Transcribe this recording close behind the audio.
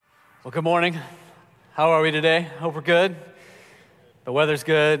Well, good morning. How are we today? Hope we're good. The weather's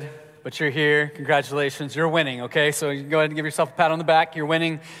good, but you're here. Congratulations. You're winning, okay? So you can go ahead and give yourself a pat on the back. You're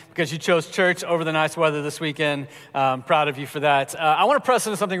winning because you chose church over the nice weather this weekend. Proud of you for that. I want to press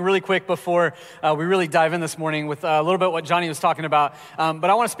into something really quick before we really dive in this morning with a little bit what Johnny was talking about. But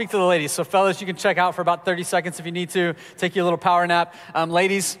I want to speak to the ladies. So fellas, you can check out for about 30 seconds if you need to. Take you a little power nap.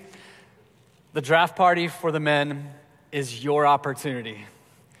 Ladies, the draft party for the men is your opportunity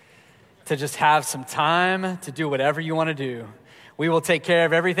to just have some time to do whatever you want to do. We will take care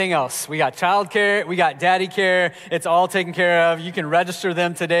of everything else. We got childcare, we got daddy care. It's all taken care of. You can register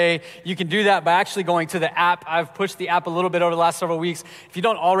them today. You can do that by actually going to the app. I've pushed the app a little bit over the last several weeks. If you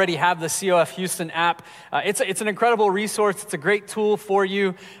don't already have the COF Houston app, it's an incredible resource. It's a great tool for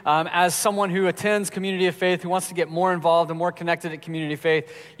you as someone who attends Community of Faith, who wants to get more involved and more connected at Community of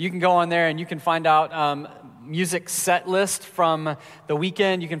Faith. You can go on there and you can find out music set list from the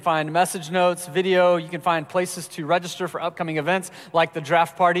weekend. You can find message notes, video. You can find places to register for upcoming events like the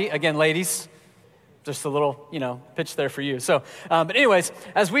draft party. Again, ladies, just a little, pitch there for you. So, but anyways,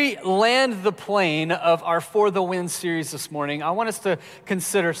 as we land the plane of our For the Win series this morning, I want us to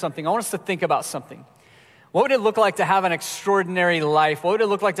consider something. I want us to think about something. What would it look like to have an extraordinary life? What would it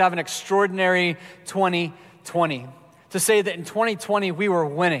look like to have an extraordinary 2020? To say that in 2020 we were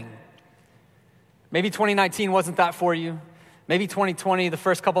winning. Maybe 2019 wasn't that for you. Maybe 2020, the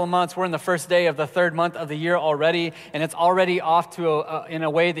first couple of months, we're in the first day of the third month of the year already, and it's already off to in a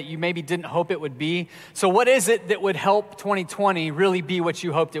way that you maybe didn't hope it would be. So what is it that would help 2020 really be what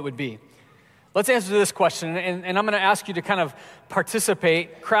you hoped it would be? Let's answer this question, and I'm going to ask you to kind of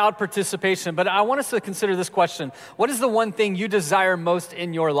participate, crowd participation, but I want us to consider this question. What is the one thing you desire most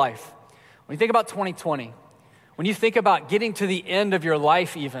in your life? When you think about 2020, when you think about getting to the end of your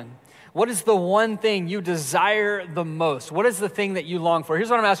life even, what is the one thing you desire the most? What is the thing that you long for? Here's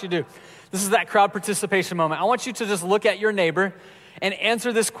what I'm asking you to do. This is that crowd participation moment. I want you to just look at your neighbor and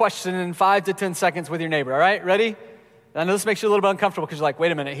answer this question in 5 to 10 seconds with your neighbor, all right? Ready? I know this makes you a little bit uncomfortable because you're like,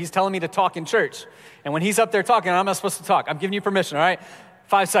 wait a minute, he's telling me to talk in church. And when he's up there talking, I'm not supposed to talk. I'm giving you permission, all right?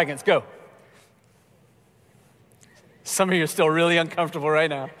 5 seconds, go. Some of you are still really uncomfortable right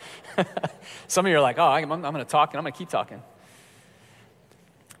now. Some of you are like, I'm going to talk and I'm going to keep talking.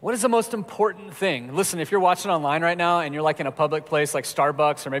 What is the most important thing? Listen, if you're watching online right now and you're like in a public place like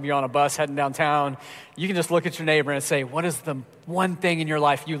Starbucks or maybe you're on a bus heading downtown, you can just look at your neighbor and say, what is the one thing in your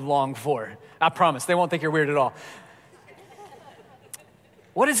life you long for? I promise, they won't think you're weird at all.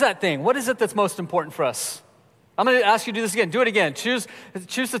 What is that thing? What is it that's most important for us? I'm going to ask you to do this again. Do it again. Choose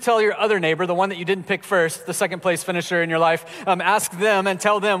to tell your other neighbor, the one that you didn't pick first, the second place finisher in your life. Ask them and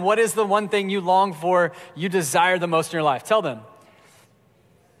tell them, what is the one thing you long for, you desire the most in your life? Tell them.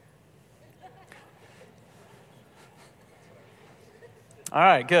 All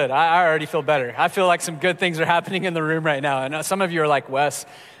right, good. I already feel better. I feel like some good things are happening in the room right now. And some of you are like, Wes,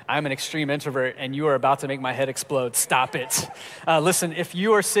 I'm an extreme introvert, and you are about to make my head explode. Stop it. Listen, if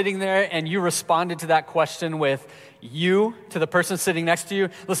you are sitting there and you responded to that question with you to the person sitting next to you,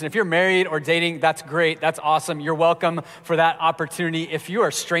 listen, if you're married or dating, that's great. That's awesome. You're welcome for that opportunity. If you are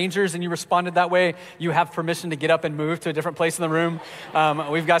strangers and you responded that way, you have permission to get up and move to a different place in the room.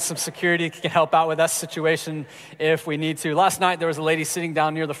 We've got some security that can help out with that situation if we need to. Last night, there was a lady sitting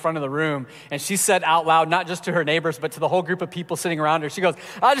down near the front of the room, and she said out loud, not just to her neighbors, but to the whole group of people sitting around her, she goes,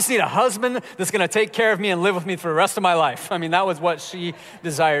 I just need a husband that's going to take care of me and live with me for the rest of my life. I mean, that was what she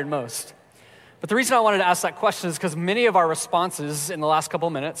desired most. But the reason I wanted to ask that question is because many of our responses in the last couple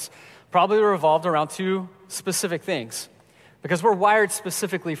of minutes probably revolved around two specific things, because we're wired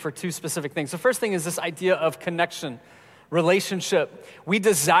specifically for two specific things. The first thing is this idea of connection, relationship. We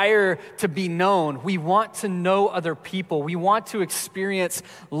desire to be known. We want to know other people. We want to experience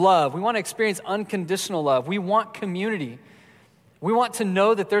love. We want to experience unconditional love. We want community. We want to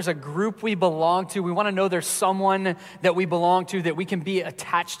know that there's a group we belong to. We want to know there's someone that we belong to that we can be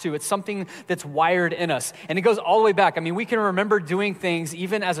attached to. It's something that's wired in us. And it goes all the way back. I mean, we can remember doing things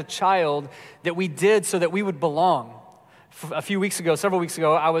even as a child that we did so that we would belong. Several weeks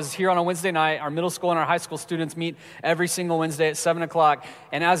ago, I was here on a Wednesday night. Our middle school and our high school students meet every single Wednesday at 7 o'clock.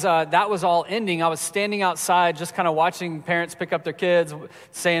 And as that was all ending, I was standing outside just kind of watching parents pick up their kids,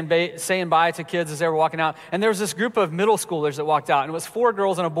 saying bye to kids as they were walking out. And there was this group of middle schoolers that walked out, and it was 4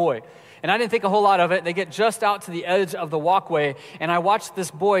 girls and a boy. And I didn't think a whole lot of it. They get just out to the edge of the walkway, and I watched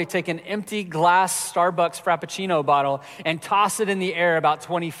this boy take an empty glass Starbucks Frappuccino bottle and toss it in the air about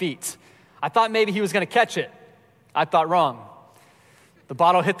 20 feet. I thought maybe he was going to catch it. I thought wrong. The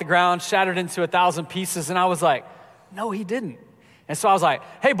bottle hit the ground, shattered into 1,000 pieces, and I was like, no, he didn't. And so I was like,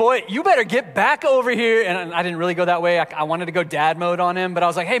 hey, boy, you better get back over here. And I didn't really go that way. I wanted to go dad mode on him, but I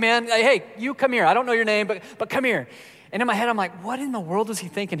was like, hey, man, hey, you come here. I don't know your name, but come here. And in my head, I'm like, what in the world is he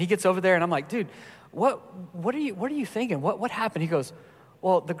thinking? He gets over there, and I'm like, dude, what are you thinking? What happened? He goes,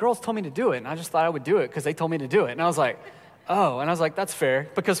 well, the girls told me to do it, and I just thought I would do it because they told me to do it. And I was like, oh, and I was like, that's fair.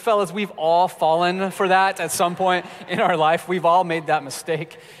 Because fellas, we've all fallen for that at some point in our life. We've all made that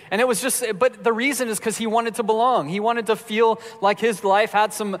mistake. And it was just, but the reason is because he wanted to belong. He wanted to feel like his life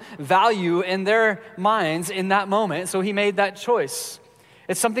had some value in their minds in that moment. So he made that choice.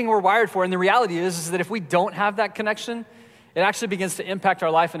 It's something we're wired for. And the reality is that if we don't have that connection, it actually begins to impact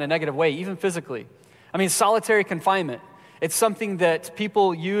our life in a negative way, even physically. I mean, solitary confinement. It's something that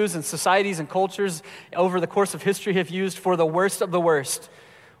people use and societies and cultures over the course of history have used for the worst of the worst.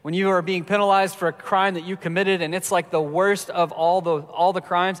 When you are being penalized for a crime that you committed and it's like the worst of all the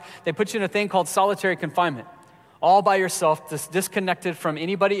crimes, they put you in a thing called solitary confinement. All by yourself, disconnected from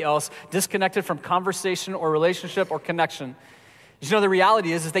anybody else, disconnected from conversation or relationship or connection. You know, the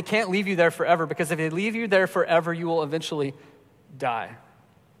reality is they can't leave you there forever, because if they leave you there forever, you will eventually die.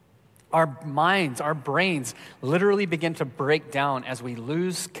 Our minds, our brains literally begin to break down as we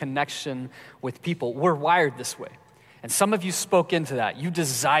lose connection with people. We're wired this way. And some of you spoke into that. You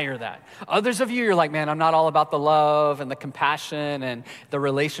desire that. Others of you, you're like, man, I'm not all about the love and the compassion and the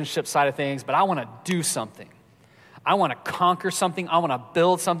relationship side of things, but I want to do something. I want to conquer something. I want to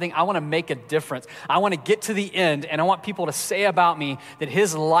build something. I want to make a difference. I want to get to the end, and I want people to say about me that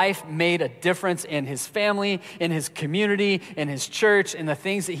his life made a difference in his family, in his community, in his church, in the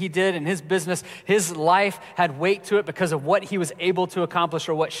things that he did in his business. His life had weight to it because of what he was able to accomplish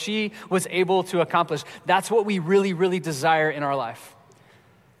or what she was able to accomplish. That's what we really, really desire in our life.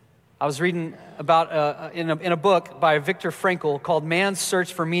 I was reading about in a book by Viktor Frankl called Man's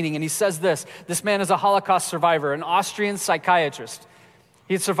Search for Meaning, and he says this. This man is a Holocaust survivor, an Austrian psychiatrist.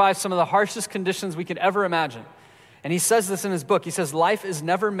 He had survived some of the harshest conditions we could ever imagine. And he says this in his book. He says, life is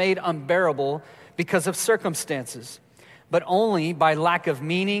never made unbearable because of circumstances, but only by lack of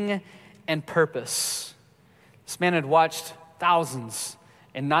meaning and purpose. This man had watched thousands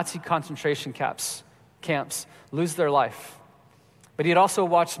in Nazi concentration camps lose their life. But he had also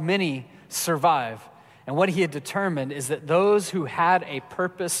watched many survive. And what he had determined is that those who had a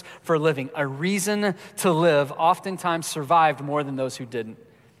purpose for living, a reason to live, oftentimes survived more than those who didn't.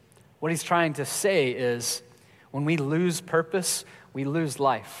 What he's trying to say is, when we lose purpose, we lose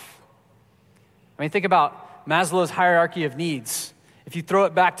life. I mean, think about Maslow's hierarchy of needs. If you throw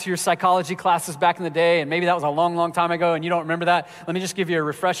it back to your psychology classes back in the day, and maybe that was a long, long time ago and you don't remember that, let me just give you a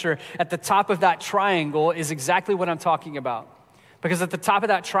refresher. At the top of that triangle is exactly what I'm talking about. Because at the top of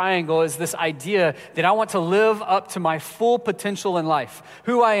that triangle is this idea that I want to live up to my full potential in life,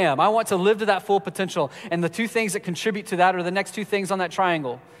 who I am. I want to live to that full potential. And the two things that contribute to that are the next two things on that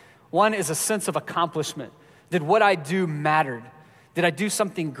triangle. One is a sense of accomplishment. Did what I do mattered? Did I do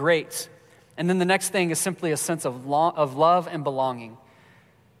something great? And then the next thing is simply a sense of love and belonging.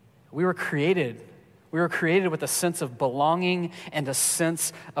 We were created with a sense of belonging and a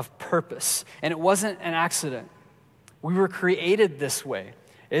sense of purpose. And it wasn't an accident. We were created this way.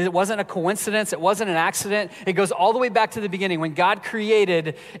 It wasn't a coincidence. It wasn't an accident. It goes all the way back to the beginning when God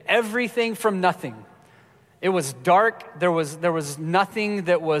created everything from nothing. It was dark. There was nothing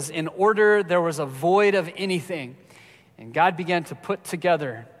that was in order. There was a void of anything. And God began to put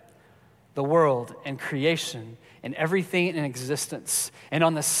together the world and creation and everything in existence. And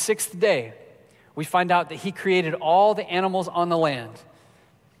on the sixth day, we find out that he created all the animals on the land.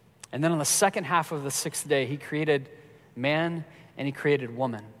 And then on the second half of the sixth day, he created man and he created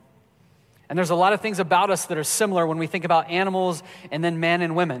woman. And there's a lot of things about us that are similar when we think about animals and then man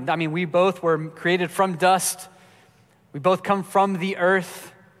and women. I mean, we both were created from dust. We both come from the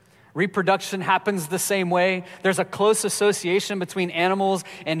earth. Reproduction happens the same way. There's a close association between animals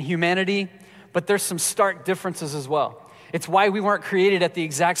and humanity, but there's some stark differences as well. It's why we weren't created at the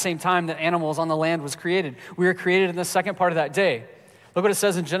exact same time that animals on the land was created. We were created in the second part of that day. Look what it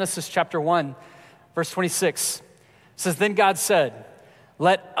says in Genesis chapter 1, verse 26. It says, then God said,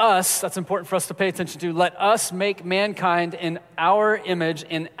 let us, that's important for us to pay attention to, let us make mankind in our image,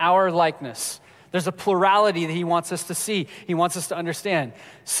 in our likeness. There's a plurality that he wants us to see. He wants us to understand,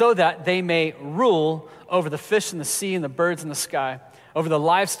 so that they may rule over the fish in the sea and the birds in the sky, over the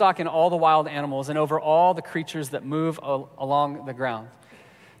livestock and all the wild animals, and over all the creatures that move along the ground.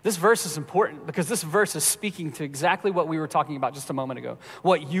 This verse is important because this verse is speaking to exactly what we were talking about just a moment ago.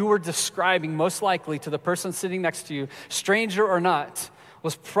 What you were describing most likely to the person sitting next to you, stranger or not,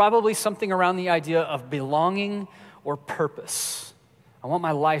 was probably something around the idea of belonging or purpose. I want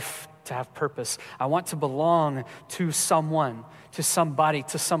my life to have purpose. I want to belong to someone, to somebody,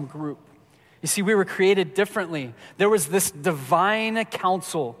 to some group. You see, we were created differently. There was this divine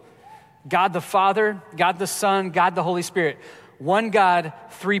counsel. God the Father, God the Son, God the Holy Spirit. One God,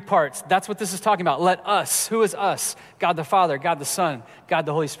 three parts. That's what this is talking about. Let us, who is us? God the Father, God the Son, God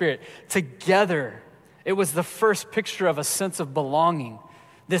the Holy Spirit. Together, it was the first picture of a sense of belonging,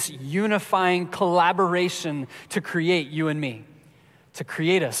 this unifying collaboration to create you and me, to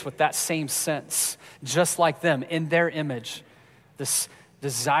create us with that same sense, just like them, in their image. This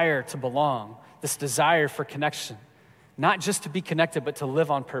desire to belong, this desire for connection, not just to be connected, but to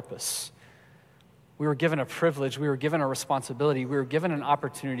live on purpose. We were given a privilege, we were given a responsibility, we were given an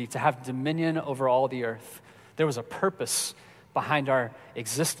opportunity to have dominion over all the earth. There was a purpose behind our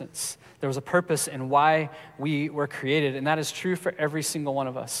existence. There was a purpose in why we were created, and that is true for every single one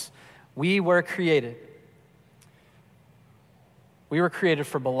of us. We were created. We were created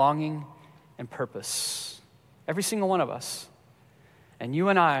for belonging and purpose. Every single one of us. And you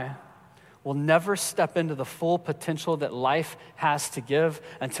and I will never step into the full potential that life has to give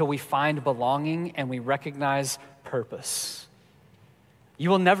until we find belonging and we recognize purpose. You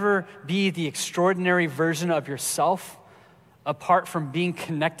will never be the extraordinary version of yourself apart from being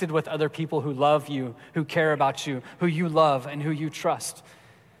connected with other people who love you, who care about you, who you love, and who you trust.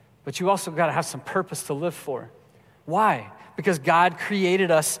 But you also got to have some purpose to live for. Why? Because God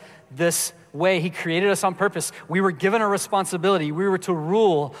created us this way. He created us on purpose. We were given a responsibility. We were to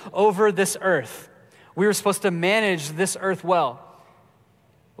rule over this earth. We were supposed to manage this earth well.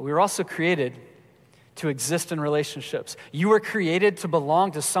 But we were also created to exist in relationships. You were created to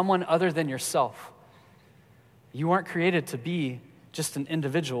belong to someone other than yourself. You weren't created to be just an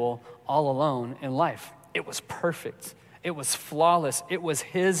individual all alone in life. It was perfect. It was flawless. It was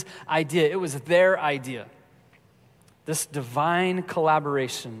His idea. It was their idea. This divine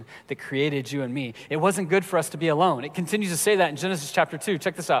collaboration that created you and me. It wasn't good for us to be alone. It continues to say that in Genesis chapter 2.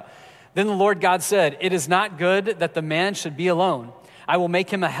 Check this out. Then the Lord God said, "It is not good that the man should be alone. I will make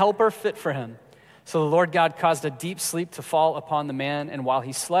him a helper fit for him." So the Lord God caused a deep sleep to fall upon the man, and while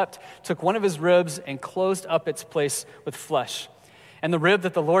he slept, took one of his ribs and closed up its place with flesh. And the rib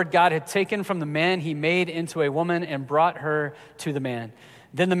that the Lord God had taken from the man, he made into a woman and brought her to the man.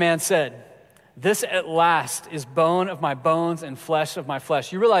 Then the man said, "This at last is bone of my bones and flesh of my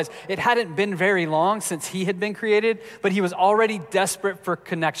flesh." You realize it hadn't been very long since he had been created, but he was already desperate for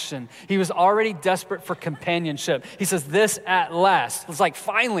connection. He was already desperate for companionship. He says, "This at last." It's like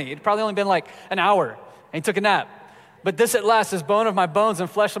finally. It'd probably only been like an hour, and he took a nap. But this at last is bone of my bones and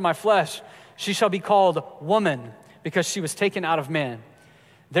flesh of my flesh. She shall be called woman, because she was taken out of man.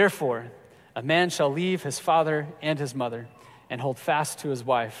 Therefore, a man shall leave his father and his mother and hold fast to his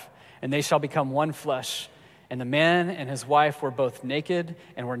wife, and they shall become one flesh. And the man and his wife were both naked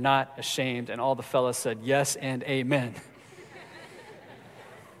and were not ashamed. And all the fellas said, "Yes and amen."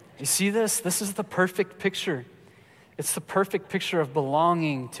 You see this? This is the perfect picture. It's the perfect picture of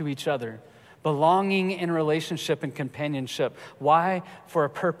belonging to each other, belonging in relationship and companionship. Why? For a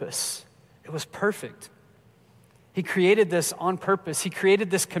purpose. It was perfect. He created this on purpose. He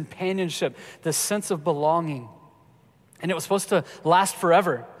created this companionship, this sense of belonging. And it was supposed to last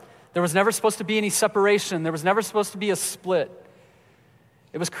forever. There was never supposed to be any separation. There was never supposed to be a split.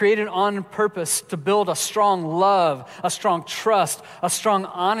 It was created on purpose to build a strong love, a strong trust, a strong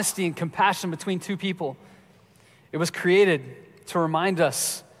honesty and compassion between two people. It was created to remind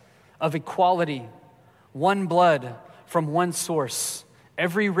us of equality, one blood from one source,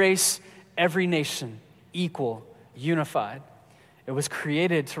 every race, every nation, equal, unified. It was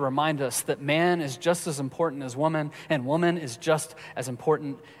created to remind us that man is just as important as woman, and woman is just as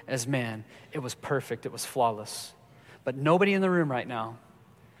important as man. It was perfect. It was flawless. But nobody in the room right now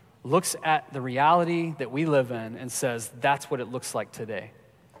looks at the reality that we live in and says, that's what it looks like today.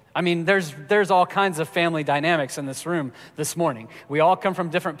 I mean, there's all kinds of family dynamics in this room this morning. We all come from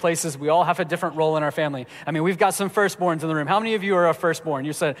different places. We all have a different role in our family. I mean, we've got some firstborns in the room. How many of you are a firstborn?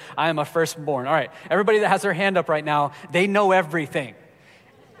 You said, "I am a firstborn." All right. Everybody that has their hand up right now, they know everything.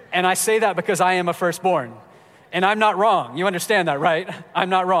 And I say that because I am a firstborn. And I'm not wrong. You understand that, right? I'm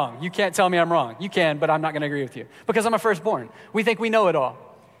not wrong. You can't tell me I'm wrong. You can, but I'm not going to agree with you. Because I'm a firstborn. We think we know it all.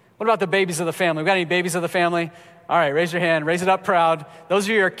 What about the babies of the family? We got any babies of the family? All right, raise your hand, raise it up proud. Those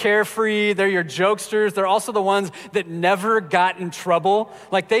are your carefree, they're your jokesters. They're also the ones that never got in trouble.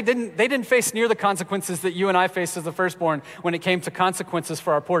 Like they didn't face near the consequences that you and I faced as the firstborn when it came to consequences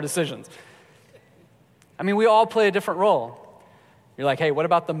for our poor decisions. I mean, we all play a different role. You're like, hey, what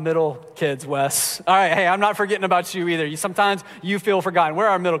about the middle kids, Wes? All right, hey, I'm not forgetting about you either. Sometimes you feel forgotten. We're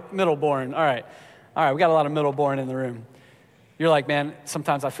our middleborn. All right, we got a lot of middleborn in the room. You're like, man,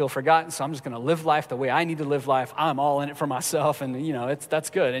 sometimes I feel forgotten, so I'm just going to live life the way I need to live life. I'm all in it for myself, and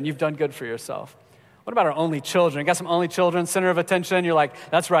that's good, and you've done good for yourself. What about our only children? Got some only children, center of attention? You're like,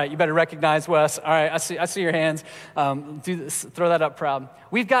 that's right, you better recognize Wes. All right, I see your hands. Do this, throw that up proud.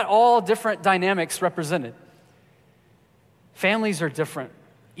 We've got all different dynamics represented. Families are different.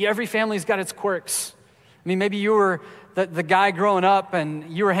 Every family's got its quirks. I mean, maybe you were the guy growing up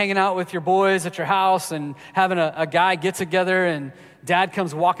and you were hanging out with your boys at your house and having a guy get together, and dad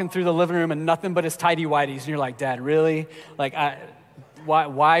comes walking through the living room and nothing but his tighty-whities. And you're like, Dad, really? Like,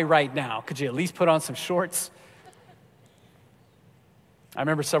 why right now? Could you at least put on some shorts? I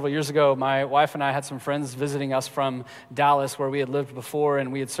remember several years ago, my wife and I had some friends visiting us from Dallas, where we had lived before,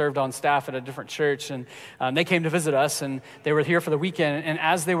 and we had served on staff at a different church, and they came to visit us, and they were here for the weekend, and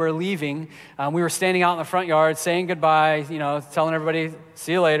as they were leaving, we were standing out in the front yard saying goodbye, telling everybody,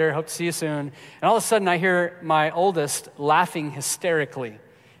 see you later, hope to see you soon, and all of a sudden I hear my oldest laughing hysterically,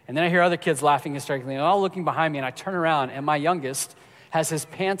 and then I hear other kids laughing hysterically, and all looking behind me, and I turn around, and my youngest has his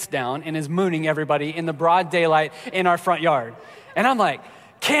pants down and is mooning everybody in the broad daylight in our front yard. And I'm like,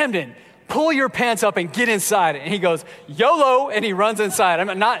 Camden, pull your pants up and get inside. And he goes, YOLO, and he runs inside.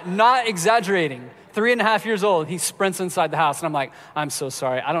 I'm not exaggerating. 3.5 years old, he sprints inside the house. And I'm like, I'm so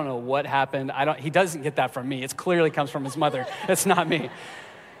sorry. I don't know what happened. He doesn't get that from me. It clearly comes from his mother. It's not me.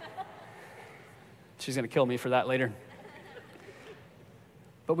 She's going to kill me for that later.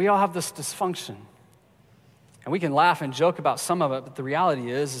 But we all have this dysfunction. And we can laugh and joke about some of it, but the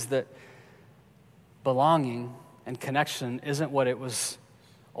reality is that belonging and connection isn't what it was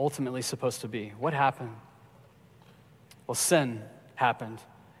ultimately supposed to be. What happened? Well, sin happened.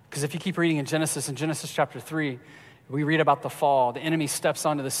 Because if you keep reading in Genesis chapter 3, we read about the fall. The enemy steps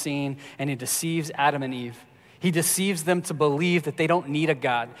onto the scene and he deceives Adam and Eve. He deceives them to believe that they don't need a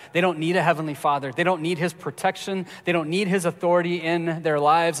God. They don't need a heavenly Father. They don't need his protection. They don't need his authority in their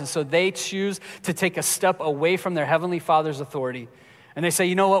lives. And so they choose to take a step away from their heavenly Father's authority. And they say,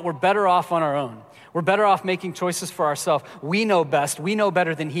 you know what? We're better off on our own. We're better off making choices for ourselves. We know best. We know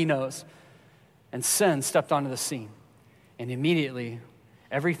better than he knows. And sin stepped onto the scene. And immediately,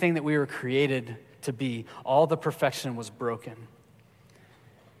 everything that we were created to be, all the perfection was broken.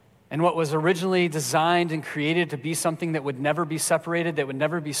 And what was originally designed and created to be something that would never be separated, that would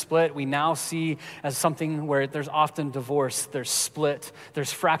never be split, we now see as something where there's often divorce, there's split,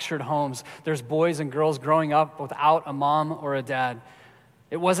 there's fractured homes, there's boys and girls growing up without a mom or a dad.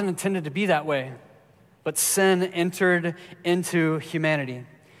 It wasn't intended to be that way, but sin entered into humanity.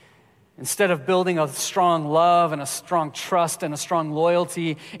 Instead of building a strong love and a strong trust and a strong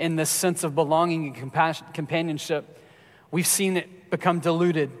loyalty in this sense of belonging and companionship, we've seen it become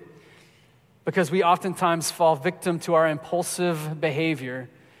diluted because we oftentimes fall victim to our impulsive behavior,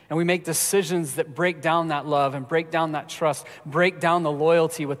 and we make decisions that break down that love and break down that trust, break down the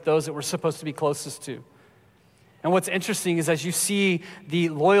loyalty with those that we're supposed to be closest to. And what's interesting is as you see the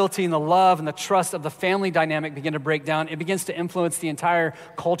loyalty and the love and the trust of the family dynamic begin to break down, it begins to influence the entire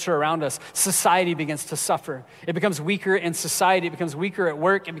culture around us. Society begins to suffer. It becomes weaker in society. It becomes weaker at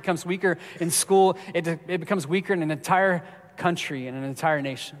work. It becomes weaker in school. It becomes weaker in an entire country and an entire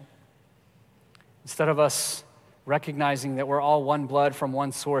nation. Instead of us recognizing that we're all one blood from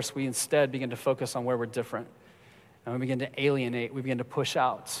one source, we instead begin to focus on where we're different. And we begin to alienate. We begin to push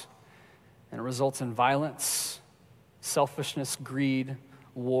out. And it results in violence, selfishness, greed,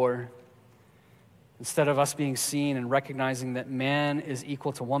 war. Instead of us being seen and recognizing that man is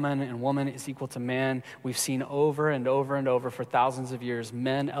equal to woman and woman is equal to man, we've seen over and over and over for thousands of years,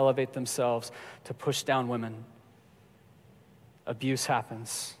 men elevate themselves to push down women. Abuse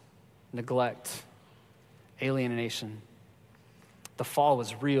happens, neglect, alienation. The fall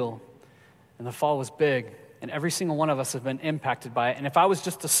was real, and the fall was big. And every single one of us have been impacted by it. And if I was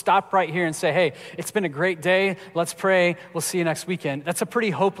just to stop right here and say, hey, it's been a great day, let's pray, we'll see you next weekend, that's a pretty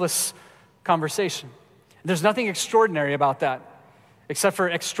hopeless conversation. There's nothing extraordinary about that, except for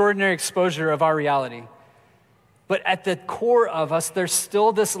extraordinary exposure of our reality. But at the core of us, there's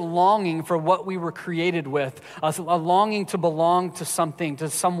still this longing for what we were created with, a longing to belong to something, to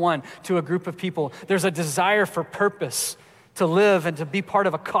someone, to a group of people. There's a desire for purpose, to live and to be part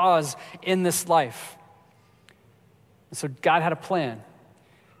of a cause in this life. So God had a plan.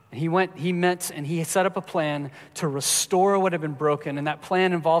 And he set up a plan to restore what had been broken, and that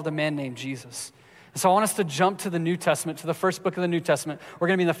plan involved a man named Jesus. And so I want us to jump to the New Testament, to the first book of the New Testament. We're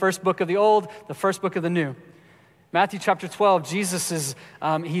going to be in the first book of the Old, the first book of the New. Matthew chapter 12, Jesus is,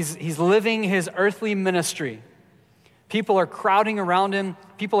 he's living his earthly ministry. People are crowding around him.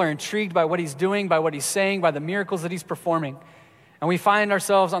 People are intrigued by what he's doing, by what he's saying, by the miracles that he's performing. And we find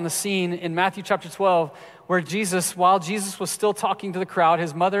ourselves on the scene in Matthew chapter 12 where while Jesus was still talking to the crowd,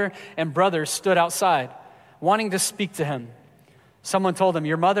 his mother and brothers stood outside wanting to speak to him. Someone told him,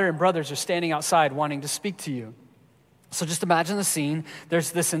 your mother and brothers are standing outside wanting to speak to you. So just imagine the scene.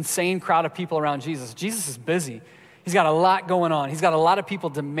 There's this insane crowd of people around Jesus. Jesus is busy. He's got a lot going on. He's got a lot of people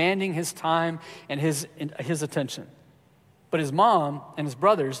demanding his time and his attention. But his mom and his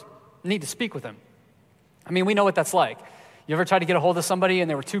brothers need to speak with him. I mean, we know what that's like. You ever tried to get a hold of somebody and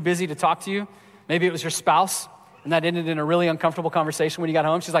they were too busy to talk to you? Maybe it was your spouse, and that ended in a really uncomfortable conversation when you got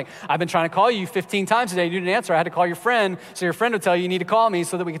home. She's like, I've been trying to call you 15 times today. You didn't answer. I had to call your friend, so your friend would tell you need to call me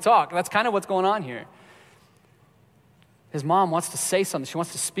so that we could talk. That's kind of what's going on here. His mom wants to say something. She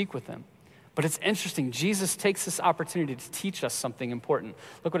wants to speak with him. But it's interesting. Jesus takes this opportunity to teach us something important.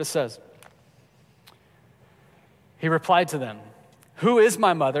 Look what it says. He replied to them, who is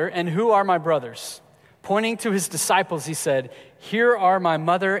my mother and who are my brothers? Pointing to his disciples, he said, here are my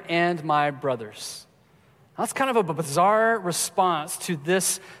mother and my brothers. That's kind of a bizarre response to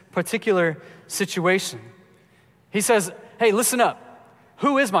this particular situation. He says, hey, listen up.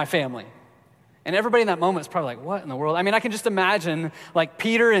 Who is my family? And everybody in that moment is probably like, what in the world? I mean, I can just imagine like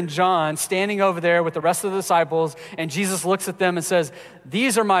Peter and John standing over there with the rest of the disciples, and Jesus looks at them and says,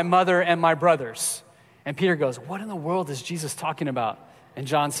 these are my mother and my brothers. And Peter goes, what in the world is Jesus talking about? And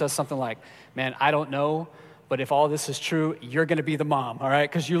John says something like, man, I don't know, but if all this is true, you're going to be the mom, all right?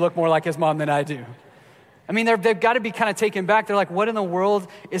 Because you look more like his mom than I do. I mean, they've got to be kind of taken back. They're like, what in the world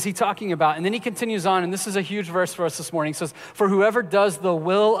is he talking about? And then he continues on, and this is a huge verse for us this morning. He says, for whoever does the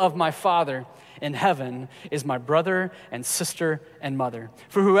will of my Father in heaven is my brother and sister and mother.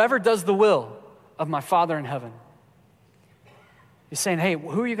 For whoever does the will of my Father in heaven. He's saying, hey,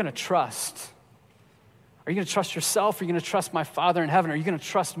 who are you going to trust? Are you going to trust yourself? Are you going to trust my Father in heaven? Are you going to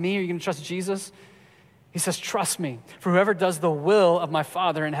trust me? Are you going to trust Jesus? He says, trust me. For whoever does the will of my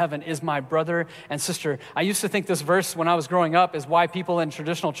Father in heaven is my brother and sister. I used to think this verse when I was growing up is why people in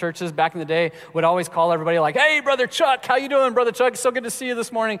traditional churches back in the day would always call everybody like, hey, Brother Chuck, how you doing, Brother Chuck? It's so good to see you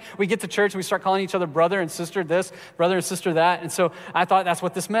this morning. We get to church and we start calling each other brother and sister this, brother and sister that. And so I thought that's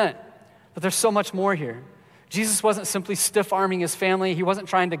what this meant. But there's so much more here. Jesus wasn't simply stiff-arming his family. He wasn't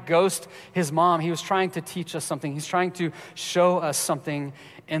trying to ghost his mom. He was trying to teach us something. He's trying to show us something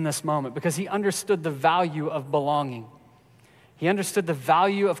in this moment because he understood the value of belonging. He understood the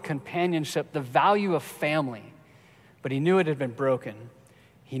value of companionship, the value of family, but he knew it had been broken.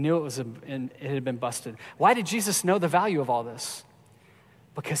 He knew it had been busted. Why did Jesus know the value of all this?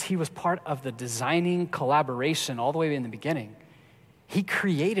 Because he was part of the designing collaboration all the way in the beginning. He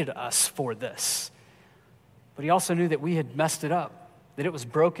created us for this. But he also knew that we had messed it up, that it was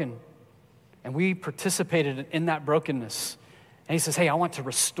broken, and we participated in that brokenness. And he says, hey, I want to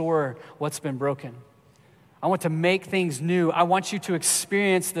restore what's been broken. I want to make things new. I want you to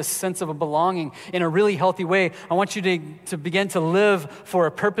experience this sense of a belonging in a really healthy way. I want you to begin to live for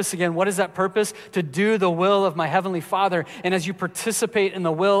a purpose again. What is that purpose? To do the will of my Heavenly Father. And as you participate in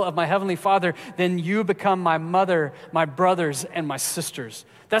the will of my Heavenly Father, then you become my mother, my brothers, and my sisters.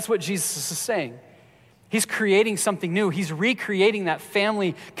 That's what Jesus is saying. He's creating something new. He's recreating that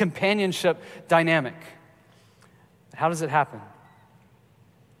family companionship dynamic. How does it happen?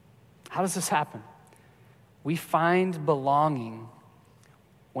 How does this happen? We find belonging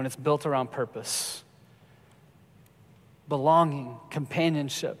when it's built around purpose. Belonging,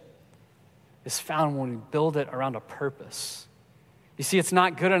 companionship is found when we build it around a purpose. You see, it's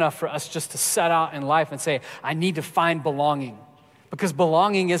not good enough for us just to set out in life and say, I need to find belonging, because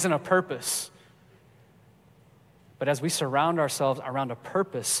belonging isn't a purpose. But as we surround ourselves around a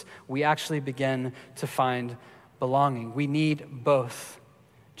purpose, we actually begin to find belonging. We need both.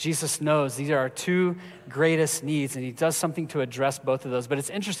 Jesus knows these are our two greatest needs, and he does something to address both of those. But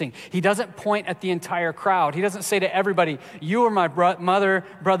it's interesting. He doesn't point at the entire crowd. He doesn't say to everybody, you are my mother,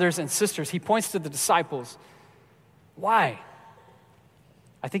 brothers, and sisters. He points to the disciples. Why?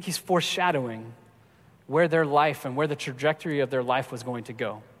 I think he's foreshadowing where their life and where the trajectory of their life was going to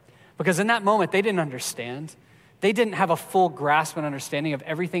go. Because in that moment, they didn't understand. They didn't have a full grasp and understanding of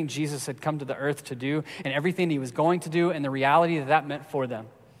everything Jesus had come to the earth to do and everything he was going to do and the reality that that meant for them.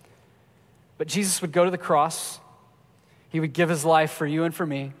 But Jesus would go to the cross. He would give his life for you and for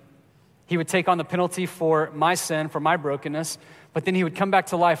me. He would take on the penalty for my sin, for my brokenness, but then he would come back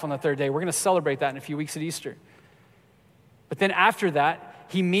to life on the third day. We're going to celebrate that in a few weeks at Easter. But then after that,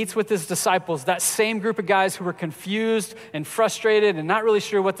 he meets with his disciples, that same group of guys who were confused and frustrated and not really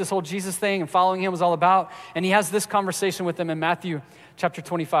sure what this whole Jesus thing and following him was all about. And he has this conversation with them in Matthew chapter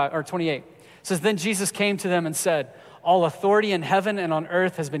 25 or 28. It says, then Jesus came to them and said, all authority in heaven and on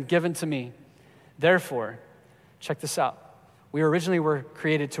earth has been given to me. Therefore, check this out. We originally were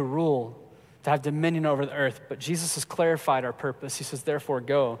created to rule, to have dominion over the earth, but Jesus has clarified our purpose. He says, therefore,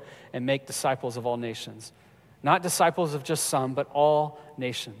 go and make disciples of all nations. Not disciples of just some, but all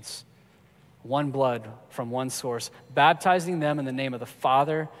nations. One blood from one source, baptizing them in the name of the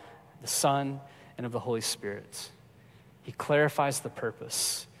Father, the Son, and of the Holy Spirit. He clarifies the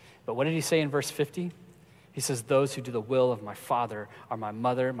purpose. But what did he say in verse 50? He says, those who do the will of my Father are my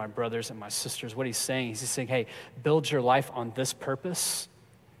mother, my brothers, and my sisters. What he's saying is he's saying, hey, build your life on this purpose,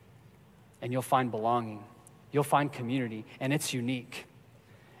 and you'll find belonging. You'll find community, and it's unique.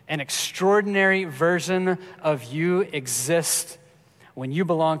 An extraordinary version of you exists when you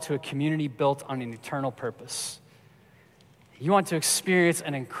belong to a community built on an eternal purpose. You want to experience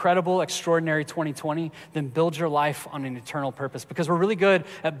an incredible, extraordinary 2020, then build your life on an eternal purpose, because we're really good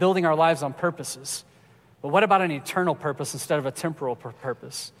at building our lives on purposes. But what about an eternal purpose instead of a temporal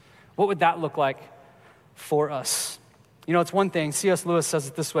purpose? What would that look like for us? You know, it's one thing. C.S. Lewis says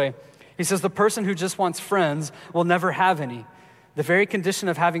it this way. He says, the person who just wants friends will never have any. The very condition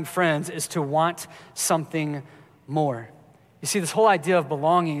of having friends is to want something more. You see, this whole idea of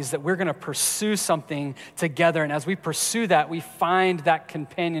belonging is that we're going to pursue something together. And as we pursue that, we find that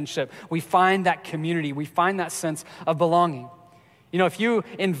companionship. We find that community. We find that sense of belonging. You know, if you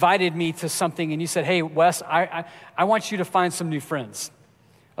invited me to something and you said, hey, Wes, I want you to find some new friends.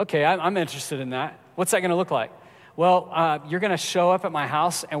 Okay, I'm interested in that. What's that going to look like? Well, you're going to show up at my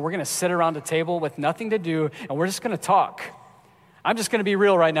house and we're going to sit around a table with nothing to do and we're just going to talk. I'm just going to be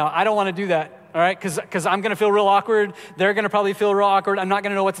real right now. I don't want to do that. All right, because I'm going to feel real awkward. They're going to probably feel real awkward. I'm not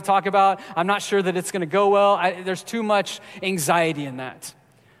going to know what to talk about. I'm not sure that it's going to go well. There's too much anxiety in that.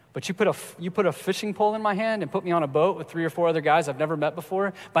 But you put a fishing pole in my hand and put me on a boat with 3 or 4 other guys I've never met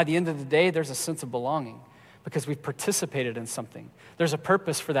before. By the end of the day, there's a sense of belonging because we've participated in something. There's a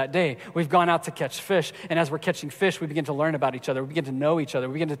purpose for that day. We've gone out to catch fish, and as we're catching fish, we begin to learn about each other. We begin to know each other.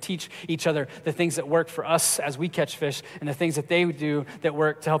 We begin to teach each other the things that work for us as we catch fish and the things that they do that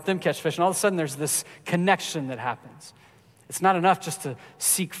work to help them catch fish. And all of a sudden, there's this connection that happens. It's not enough just to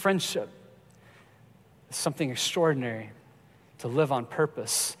seek friendship. It's something extraordinary to live on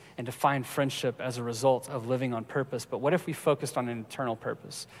purpose and to find friendship as a result of living on purpose. But what if we focused on an eternal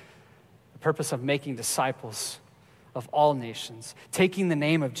purpose? The purpose of making disciples of all nations, taking the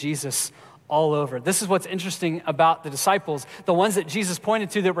name of Jesus all over. This is what's interesting about the disciples, the ones that Jesus pointed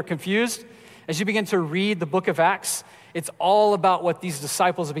to that were confused. As you begin to read the book of Acts, it's all about what these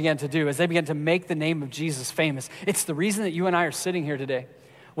disciples began to do as they began to make the name of Jesus famous. It's the reason that you and I are sitting here today.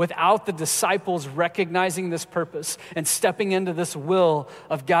 Without the disciples recognizing this purpose and stepping into this will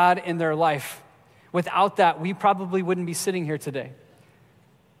of God in their life, without that, we probably wouldn't be sitting here today.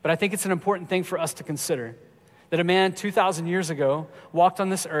 But I think it's an important thing for us to consider that a man 2,000 years ago walked on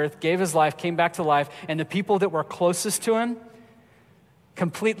this earth, gave his life, came back to life, and the people that were closest to him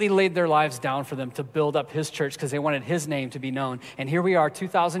completely laid their lives down for them to build up his church because they wanted his name to be known. And here we are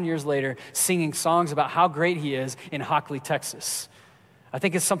 2,000 years later singing songs about how great he is in Hockley, Texas. I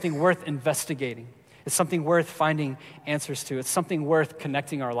think it's something worth investigating. It's something worth finding answers to. It's something worth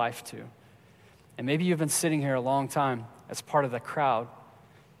connecting our life to. And maybe you've been sitting here a long time as part of the crowd,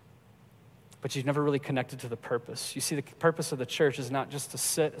 but you've never really connected to the purpose. You see, the purpose of the church is not just to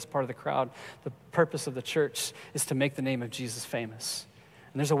sit as part of the crowd. The purpose of the church is to make the name of Jesus famous.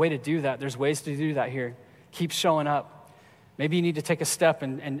 And there's a way to do that. There's ways to do that here. Keep showing up. Maybe you need to take a step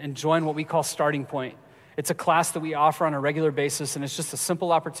and join what we call Starting Point. It's a class that we offer on a regular basis, and it's just a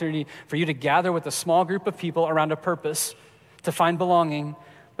simple opportunity for you to gather with a small group of people around a purpose to find belonging,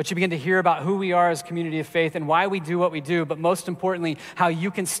 but you begin to hear about who we are as a community of faith and why we do what we do, but most importantly, how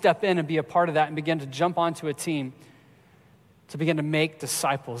you can step in and be a part of that and begin to jump onto a team to begin to make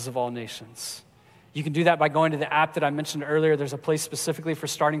disciples of all nations. You can do that by going to the app that I mentioned earlier. There's a place specifically for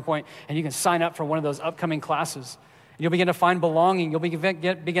Starting Point, and you can sign up for one of those upcoming classes. You'll begin to find belonging. You'll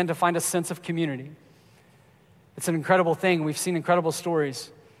begin to find a sense of community. It's an incredible thing. We've seen incredible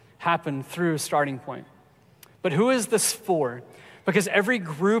stories happen through Starting Point. But who is this for? Because every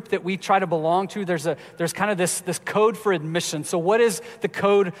group that we try to belong to, there's kind of this code for admission. So what is the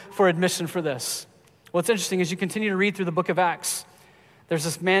code for admission for this? What's interesting is you continue to read through the book of Acts. There's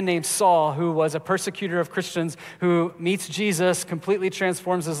this man named Saul who was a persecutor of Christians who meets Jesus, completely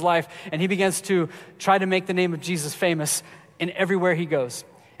transforms his life, and he begins to try to make the name of Jesus famous in everywhere he goes.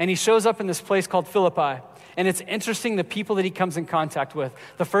 And he shows up in this place called Philippi. And it's interesting the people that he comes in contact with.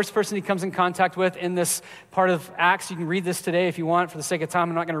 The first person he comes in contact with in this part of Acts, you can read this today if you want. For the sake of time,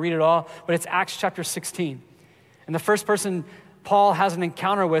 I'm not going to read it all, but it's Acts chapter 16. And the first person Paul has an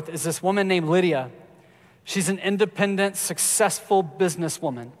encounter with is this woman named Lydia. She's an independent, successful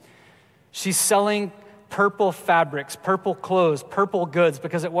businesswoman. She's selling purple fabrics, purple clothes, purple goods,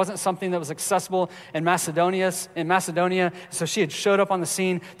 because it wasn't something that was accessible in Macedonia. So she had showed up on the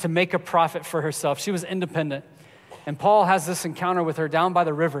scene to make a profit for herself. She was independent. And Paul has this encounter with her down by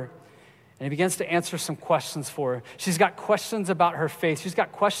the river, and he begins to answer some questions for her. She's got questions about her faith. She's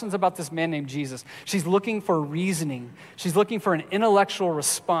got questions about this man named Jesus. She's looking for reasoning. She's looking for an intellectual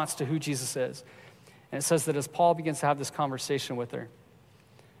response to who Jesus is. And it says that as Paul begins to have this conversation with her,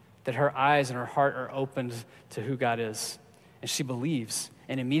 that her eyes and her heart are opened to who God is. And she believes.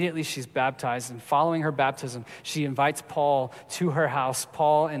 And immediately she's baptized. And following her baptism, she invites Paul to her house.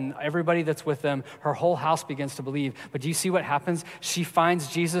 Paul and everybody that's with them, her whole house begins to believe. But do you see what happens? She finds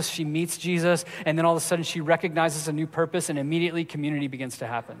Jesus, she meets Jesus, and then all of a sudden she recognizes a new purpose, and immediately community begins to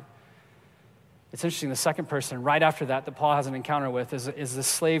happen. It's interesting, the second person right after that Paul has an encounter with is this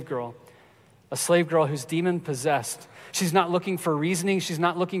slave girl. A slave girl who's demon-possessed. She's not looking for reasoning. She's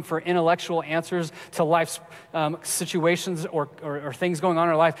not looking for intellectual answers to life's situations or things going on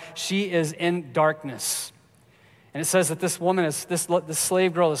in her life. She is in darkness. And it says that this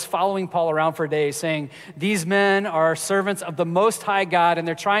slave girl is following Paul around for days, saying, these men are servants of the Most High God, and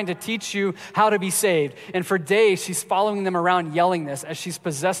they're trying to teach you how to be saved. And for days, she's following them around yelling this as she's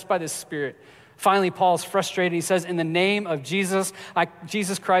possessed by this spirit. Finally, Paul's frustrated. He says, in the name of Jesus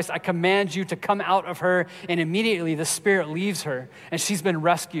Christ, I command you to come out of her. And immediately the spirit leaves her, and she's been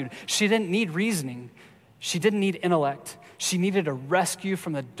rescued. She didn't need reasoning. She didn't need intellect. She needed a rescue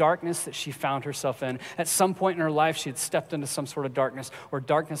from the darkness that she found herself in. At some point in her life, she had stepped into some sort of darkness, or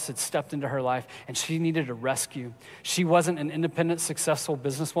darkness had stepped into her life, and she needed a rescue. She wasn't an independent, successful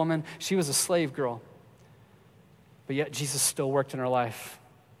businesswoman. She was a slave girl. But yet Jesus still worked in her life.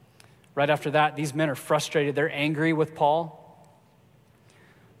 Right after that, these men are frustrated. They're angry with Paul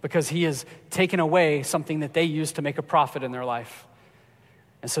because he has taken away something that they used to make a profit in their life.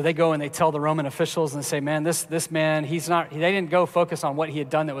 And so they go and they tell the Roman officials and say, man, this man, they didn't go focus on what he had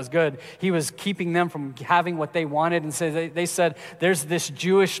done that was good. He was keeping them from having what they wanted. And so they said, there's this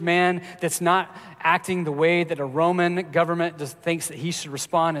Jewish man that's not acting the way that a Roman government just thinks that he should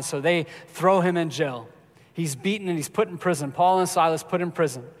respond. And so they throw him in jail. He's beaten and he's put in prison. Paul and Silas put in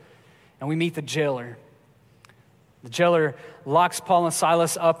prison. And we meet the jailer. The jailer locks Paul and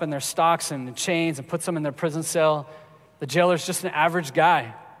Silas up in their stocks and chains and puts them in their prison cell. The jailer's just an average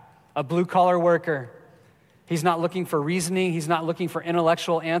guy, a blue-collar worker. He's not looking for reasoning. He's not looking for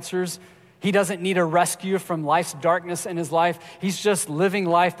intellectual answers. He doesn't need a rescue from life's darkness in his life. He's just living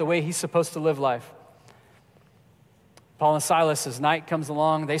life the way he's supposed to live life. Paul and Silas, as night comes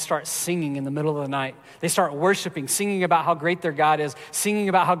along, they start singing in the middle of the night. They start worshiping, singing about how great their God is, singing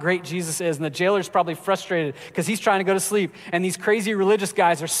about how great Jesus is. And the jailer's probably frustrated because he's trying to go to sleep. And these crazy religious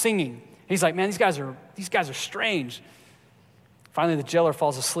guys are singing. He's like, man, these guys are strange. Finally, the jailer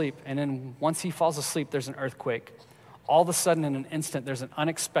falls asleep. And then once he falls asleep, there's an earthquake. All of a sudden, in an instant, there's an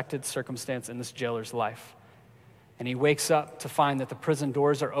unexpected circumstance in this jailer's life. And he wakes up to find that the prison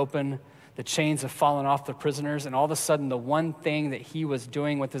doors are open. The chains have fallen off the prisoners, and all of a sudden, the one thing that he was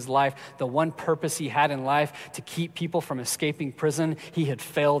doing with his life, the one purpose he had in life to keep people from escaping prison, he had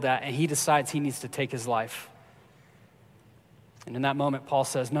failed at, and he decides he needs to take his life. And in that moment, Paul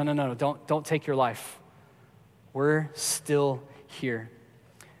says, no, don't take your life. We're still here.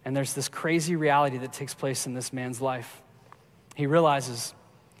 And there's this crazy reality that takes place in this man's life. He realizes,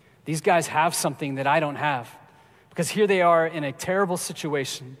 these guys have something that I don't have. Because here they are in a terrible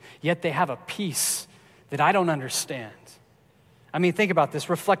situation, yet they have a peace that I don't understand. I mean, think about this.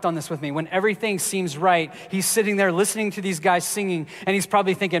 Reflect on this with me. When everything seems right, he's sitting there listening to these guys singing, and he's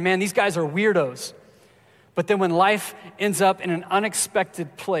probably thinking, man, these guys are weirdos. But then when life ends up in an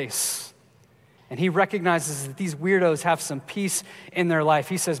unexpected place, and he recognizes that these weirdos have some peace in their life,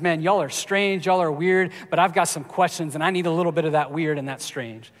 he says, man, y'all are strange, y'all are weird, but I've got some questions, and I need a little bit of that weird and that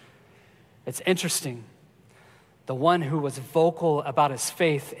strange. It's interesting. The one who was vocal about his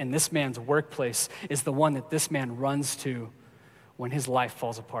faith in this man's workplace is the one that this man runs to when his life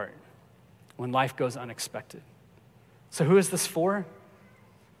falls apart, when life goes unexpected. So who is this for?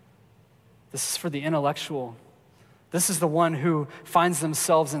 This is for the intellectual. This is the one who finds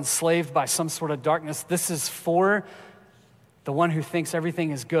themselves enslaved by some sort of darkness. This is for the one who thinks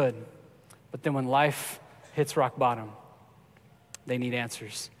everything is good, but then when life hits rock bottom, they need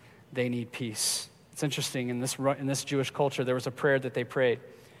answers. They need peace. It's interesting, in this Jewish culture, there was a prayer that they prayed.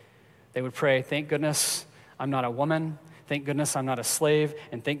 They would pray, thank goodness I'm not a woman, thank goodness I'm not a slave,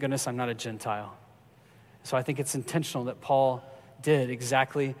 and thank goodness I'm not a Gentile. So I think it's intentional that Paul did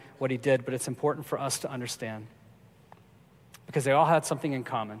exactly what he did, but it's important for us to understand. Because they all had something in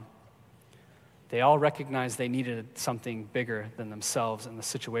common. They all recognized they needed something bigger than themselves in the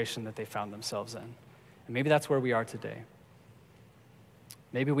situation that they found themselves in. And And maybe that's where we are today.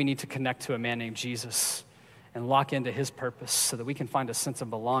 Maybe we need to connect to a man named Jesus and lock into his purpose so that we can find a sense of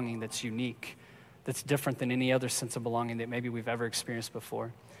belonging that's unique, that's different than any other sense of belonging that maybe we've ever experienced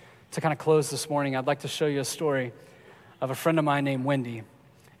before. To kind of close this morning, I'd like to show you a story of a friend of mine named Wendy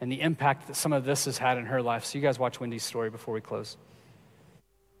and the impact that some of this has had in her life. So you guys watch Wendy's story before we close.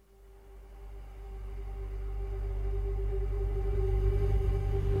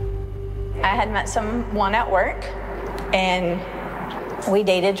 I had met someone at work, and we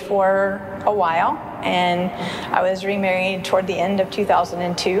dated for a while, and I was remarried toward the end of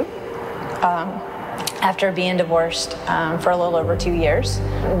 2002 after being divorced for a little over 2 years.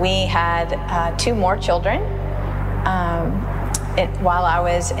 We had 2 more children while I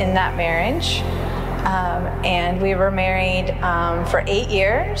was in that marriage, and we were married for 8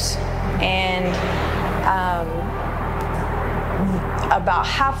 years, and about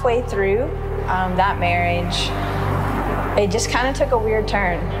halfway through that marriage, it just kind of took a weird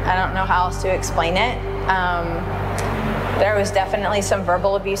turn. I don't know how else to explain it. There was definitely some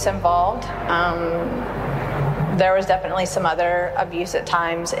verbal abuse involved. There was definitely some other abuse at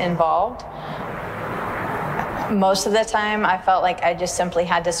times involved. Most of the time, I felt like I just simply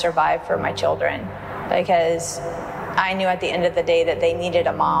had to survive for my children because I knew at the end of the day that they needed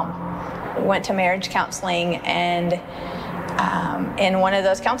a mom. We went to marriage counseling, and in one of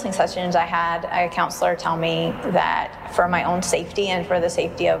those counseling sessions, I had a counselor tell me that for my own safety and for the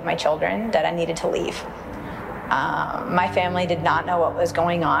safety of my children, that I needed to leave. My family did not know what was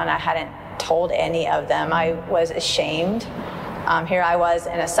going on. I hadn't told any of them. I was ashamed. Here I was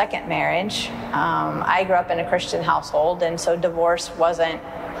in a second marriage. I grew up in a Christian household, and so divorce wasn't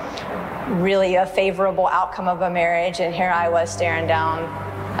really a favorable outcome of a marriage, and here I was staring down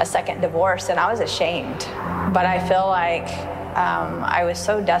a second divorce, and I was ashamed. But I feel like I was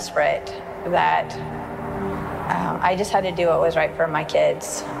so desperate that I just had to do what was right for my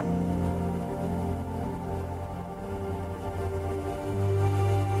kids.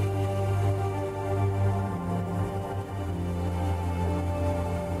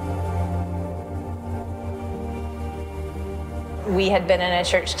 We had been in a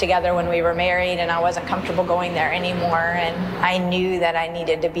church together when we were married, and I wasn't comfortable going there anymore, and I knew that I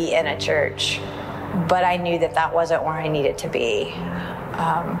needed to be in a church, but I knew that that wasn't where I needed to be.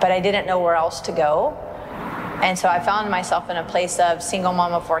 But I didn't know where else to go, and so I found myself in a place of single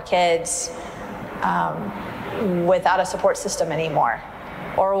mom of 4 kids without a support system anymore,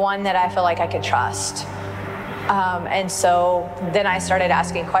 or one that I feel like I could trust. And so then I started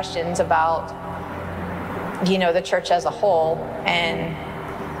asking questions about the church as a whole, and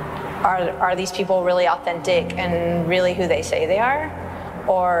are these people really authentic and really who they say they are,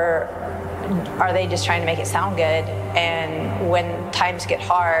 or are they just trying to make it sound good, and when times get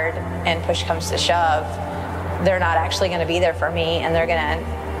hard and push comes to shove, they're not actually going to be there for me, and they're going to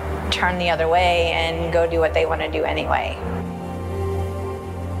turn the other way and go do what they want to do anyway.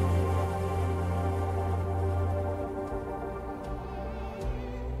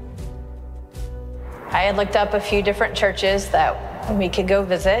 I had looked up a few different churches that we could go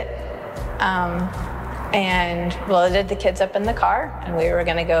visit, and loaded the kids up in the car, and we were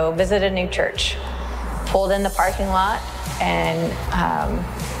going to go visit a new church. Pulled in the parking lot and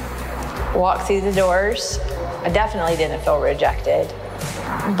walked through the doors. I definitely didn't feel rejected,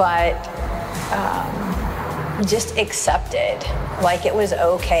 but just accepted, like it was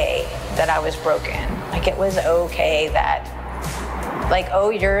okay that I was broken, like it was okay that, like, oh,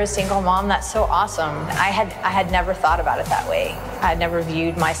 you're a single mom, that's so awesome. I had never thought about it that way. I had never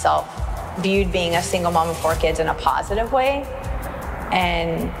viewed being a single mom of 4 kids in a positive way.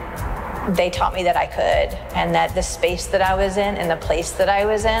 And they taught me that I could, and that the space that I was in and the place that I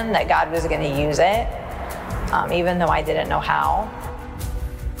was in, that God was going to use it, even though I didn't know how.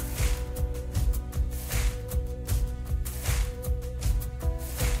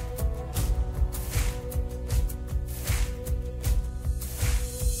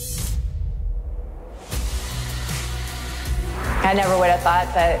 I never would have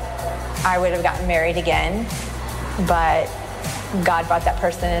thought that I would have gotten married again, but God brought that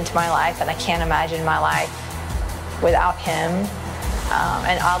person into my life, and I can't imagine my life without him.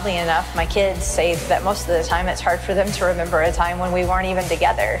 And oddly enough, my kids say that most of the time it's hard for them to remember a time when we weren't even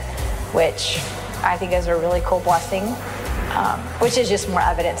together, which I think is a really cool blessing, which is just more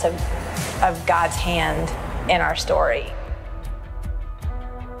evidence of God's hand in our story.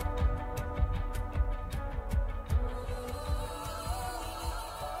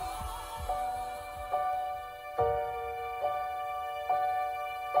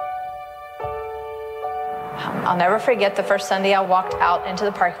 I'll never forget the first Sunday I walked out into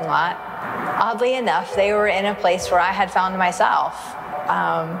the parking lot. I'll oddly enough, they were in a place where I had found myself.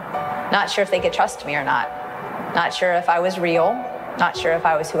 Not sure if they could trust me or not. Not sure if I was real. Not sure if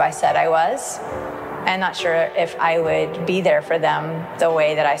I was who I said I was. And not sure if I would be there for them the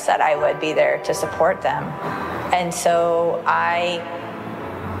way that I said I would be there to support them. And so I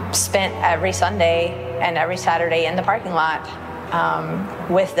spent every Sunday and every Saturday in the parking lot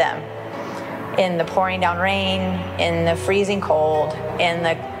with them, in the pouring down rain, in the freezing cold, in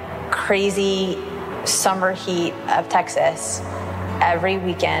the crazy summer heat of Texas. Every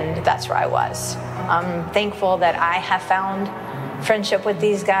weekend, that's where I was. I'm thankful that I have found friendship with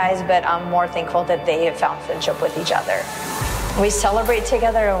these guys, but I'm more thankful that they have found friendship with each other. We celebrate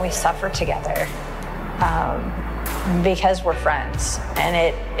together and we suffer together because we're friends.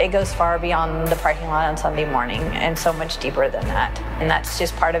 And it goes far beyond the parking lot on Sunday morning and so much deeper than that. And that's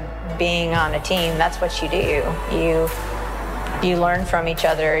just part of being on a team. That's what you do. You learn from each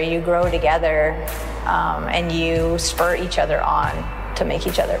other, you grow together, and you spur each other on to make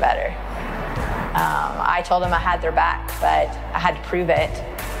each other better. I told them I had their back, but I had to prove it.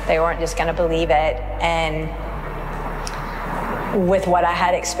 They weren't just going to believe it. And with what I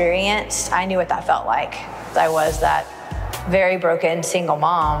had experienced, I knew what that felt like. I was that very broken single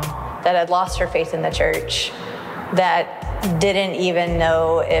mom that had lost her faith in the church, that didn't even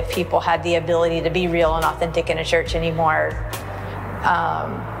know if people had the ability to be real and authentic in a church anymore.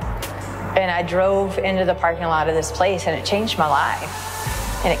 And I drove into the parking lot of this place and it changed my life.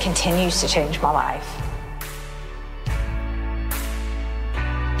 And it continues to change my life.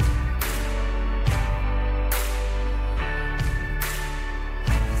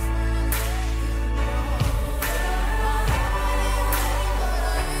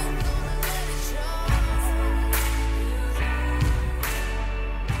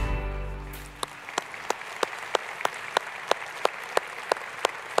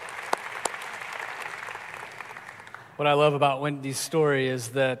 What I love about Wendy's story is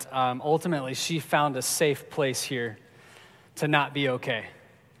that ultimately she found a safe place here to not be okay.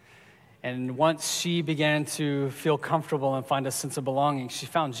 And once she began to feel comfortable and find a sense of belonging, she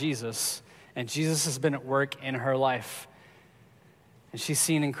found Jesus, and Jesus has been at work in her life. And she's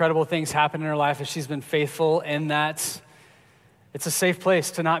seen incredible things happen in her life as she's been faithful in that. It's a safe place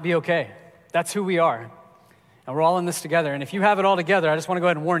to not be okay. That's who we are. And we're all in this together. And if you have it all together, I just want to go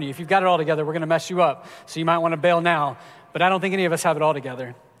ahead and warn you. If you've got it all together, we're going to mess you up. So you might want to bail now. But I don't think any of us have it all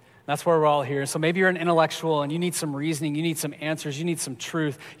together. That's why we're all here. So maybe you're an intellectual and you need some reasoning. You need some answers. You need some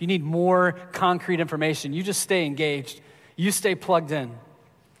truth. You need more concrete information. You just stay engaged. You stay plugged in.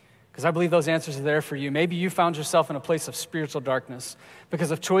 Because I believe those answers are there for you. Maybe you found yourself in a place of spiritual darkness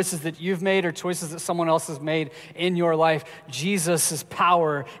because of choices that you've made or choices that someone else has made in your life. Jesus'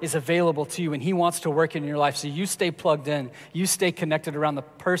 power is available to you, and he wants to work in your life. So you stay plugged in. You stay connected around the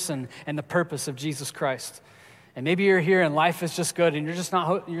person and the purpose of Jesus Christ. And maybe you're here and life is just good, and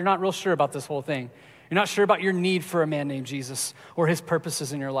you're not real sure about this whole thing. You're not sure about your need for a man named Jesus or his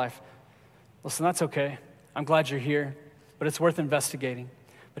purposes in your life. Listen, that's okay. I'm glad you're here, but it's worth investigating.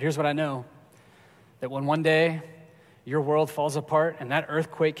 But here's what I know, that when one day your world falls apart and that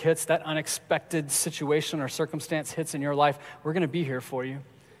earthquake hits, that unexpected situation or circumstance hits in your life, we're going to be here for you.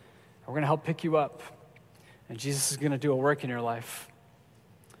 We're going to help pick you up. And Jesus is going to do a work in your life.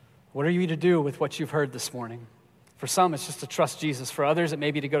 What are you to do with what you've heard this morning? For some, it's just to trust Jesus. For others, it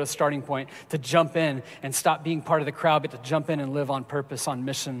may be to go to Starting Point, to jump in and stop being part of the crowd, but to jump in and live on purpose, on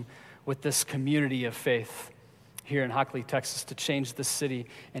mission with this community of faith here in Hockley, Texas, to change this city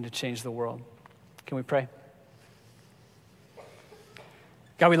and to change the world. Can we pray?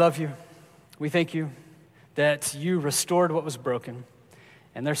 God, we love you. We thank you that you restored what was broken.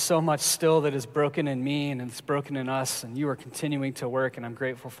 And there's so much still that is broken in me and it's broken in us, and you are continuing to work, and I'm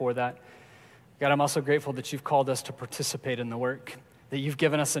grateful for that. God, I'm also grateful that you've called us to participate in the work, that you've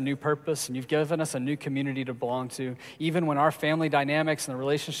given us a new purpose and you've given us a new community to belong to. Even when our family dynamics and the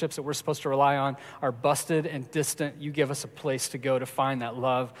relationships that we're supposed to rely on are busted and distant, you give us a place to go to find that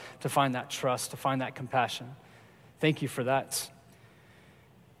love, to find that trust, to find that compassion. Thank you for that.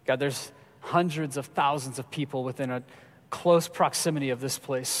 God, there's hundreds of thousands of people within a close proximity of this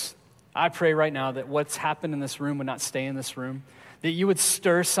place. I pray right now that what's happened in this room would not stay in this room, that you would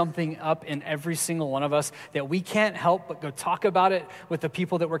stir something up in every single one of us, that we can't help but go talk about it with the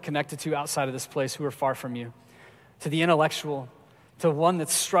people that we're connected to outside of this place who are far from you, to the intellectual, to one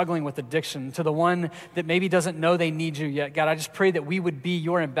that's struggling with addiction, to the one that maybe doesn't know they need you yet. God, I just pray that we would be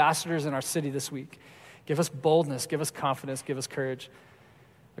your ambassadors in our city this week. Give us boldness, give us confidence, give us courage,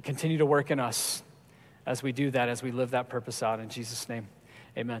 but continue to work in us as we do that, as we live that purpose out. In Jesus' name,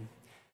 amen.